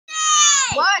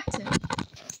What?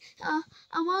 I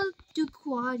want to do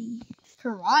karate.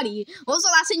 Karate? When was the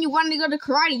last time you wanted to go to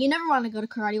karate? You never want to go to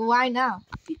karate. Why now?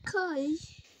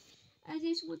 Because I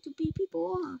just want to beat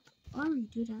people up. I already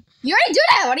do that. You already do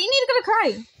that. Why do you need to go to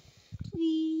karate?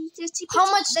 How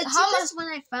much? The cheapest one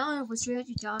I found was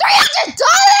 $300. $300?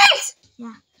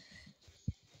 Yeah.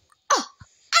 Oh,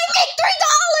 I make $3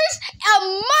 a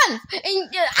month, and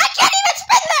I can't even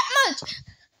spend that much.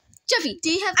 Jeffy,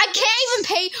 I can't even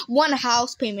pay one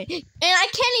house payment, and I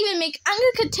can't even make.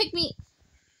 It could take me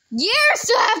years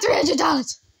to have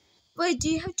 $300. Wait, do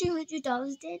you have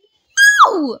 $200 then?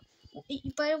 No.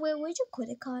 By the way, where's your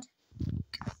credit card?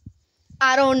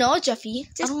 I don't know, Jeffy.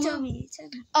 Just tell me.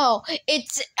 Oh,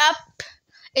 it's up.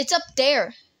 It's up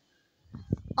there.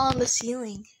 On the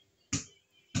ceiling.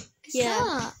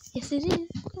 Yeah. Yes, it is.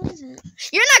 What is it?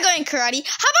 You're not going karate.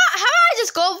 How about I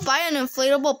just go buy an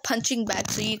inflatable punching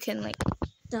bag so you can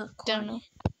don't know.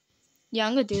 Yeah,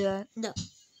 I'm gonna do that. No.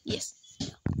 Yes.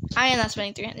 I am not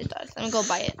spending $300. I'm gonna go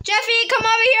buy it. Jeffy, come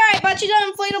over here. I bought you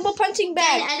that inflatable punching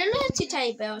bag. I don't know how to tie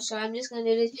a bell, so I'm just gonna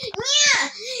do this.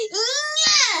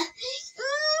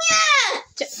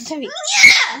 Jeffy.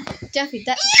 Jeffy,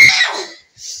 that.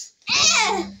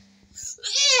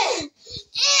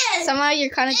 Somehow you're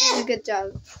kind of doing a good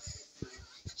job.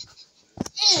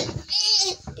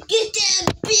 Get that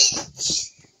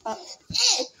bitch!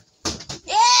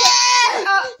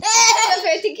 Jeffy,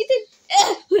 I think you did.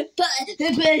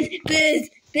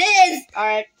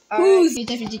 Alright.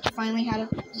 Jeffy, did you finally have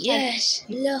it? Yes,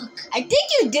 look. I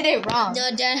think you did it wrong.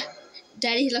 No,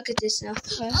 Daddy, look at this now.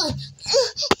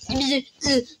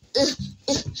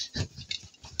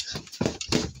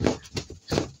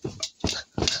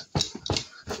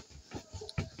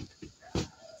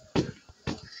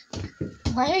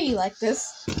 Why are you like this?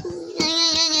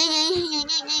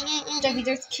 Jeffy,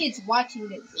 there's kids watching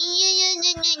this. Yeah,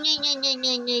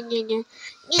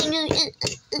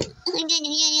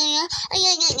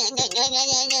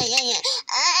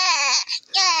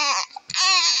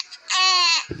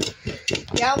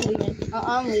 I'm leaving.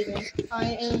 I'm leaving. I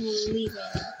am leaving.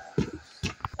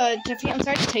 Jeffy, I'm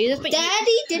sorry to tell you this, but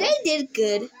Daddy, I did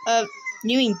good.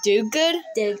 You mean do good?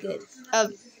 Did good.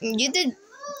 You did.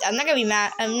 I'm not gonna be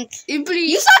mad.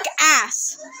 You suck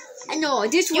ass. I know.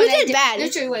 This one you did bad.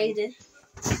 Let's show you what you did.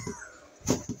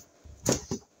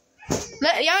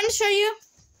 Y'all want to show you?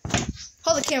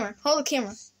 Hold the camera. Hold the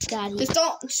camera. Daddy. Just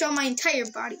don't show my entire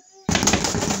body.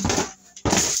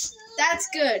 That's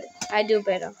good. I do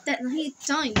better. No, you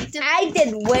don't. I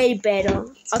did way better.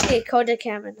 Okay, hold the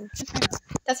camera now.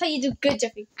 That's how you do good,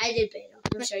 Jeffy. I did better.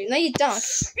 I'll show you. No, you don't.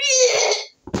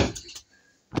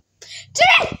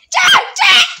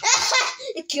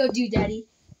 It killed you, Daddy.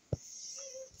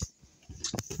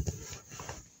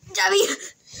 Daddy! I'm gonna be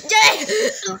Jay!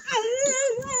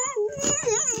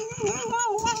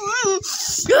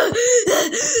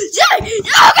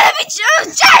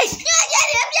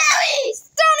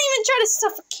 Don't even try to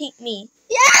suffocate me.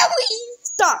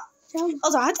 Stop.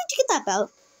 Also, how did you get that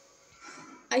belt?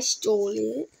 I stole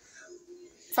it.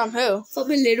 From who?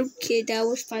 From a little kid that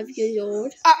was 5 years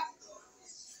old.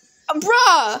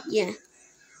 Bruh. Yeah.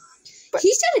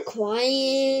 He started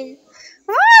crying.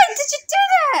 Why did you do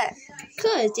that?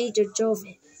 Because they just drove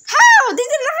it. How? They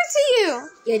did nothing to you.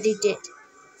 Yeah, they did.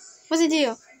 What did they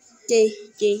do?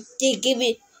 They give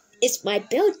me. It's my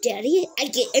belt, Daddy. I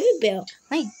get every belt.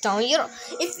 I don't. You don't.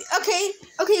 Okay.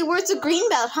 Where's the green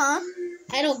belt, huh?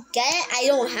 I don't get it. I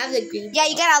don't have the green belt. Yeah,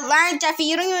 you gotta learn, Jeffy.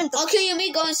 You don't even. Okay, you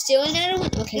mean go and steal another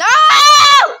one? Okay. No!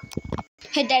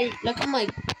 Hey, Daddy, look at my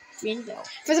green belt.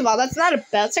 First of all, that's not a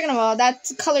belt. Second of all,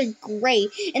 that's colored gray,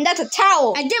 and that's a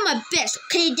towel. I did my best,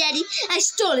 okay, Daddy? I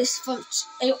stole this from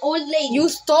an old lady. You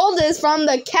stole this from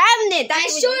the cabinet. I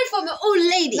stole it from an old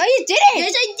lady. No, you didn't.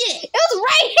 Yes, I did. It was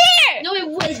right here. No, it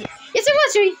wasn't. Yes, it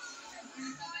was, Jeffy.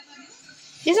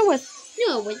 Yes, it was.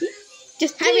 No, it wasn't.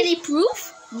 Just have any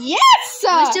proof? Yes!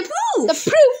 What's the proof? The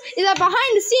proof is that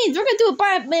behind the scenes, we're gonna do a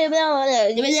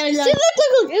See, look.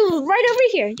 It was right over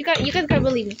here. You guys gotta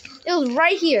believe me. It was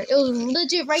right here. It was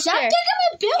legit right there.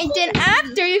 And then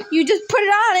after you just put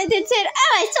it on and then said,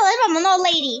 "Oh, I stole it from an old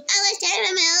lady." I was telling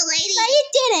from an old lady. No, you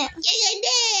didn't. Yes, I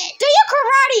did. Do your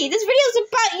karate. This video is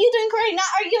about you doing karate,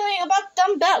 not arguing about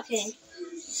dumb belts. Okay.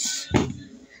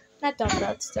 Not dumb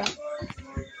belts, though.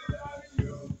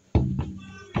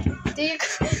 Do you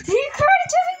karate,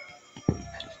 Jeffy?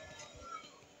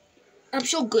 I'm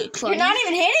so good, karate. You're not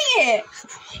even hitting it.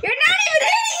 You're not even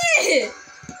hitting it.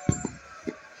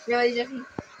 Really, Jeffy?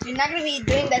 You're not gonna be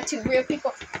doing that to real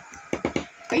people.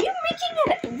 Are you making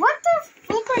it? What the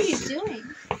flip are you doing?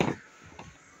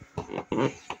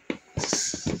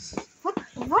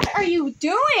 What are you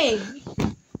doing?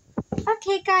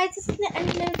 Okay, guys, this is the end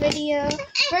of the video.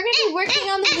 We're gonna be working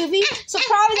on the movie, so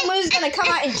probably the movie's gonna come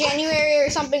out in January or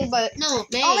something. But No,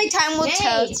 May. only time will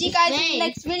tell. See you guys in the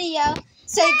next video.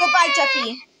 Say goodbye,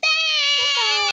 Jeffy.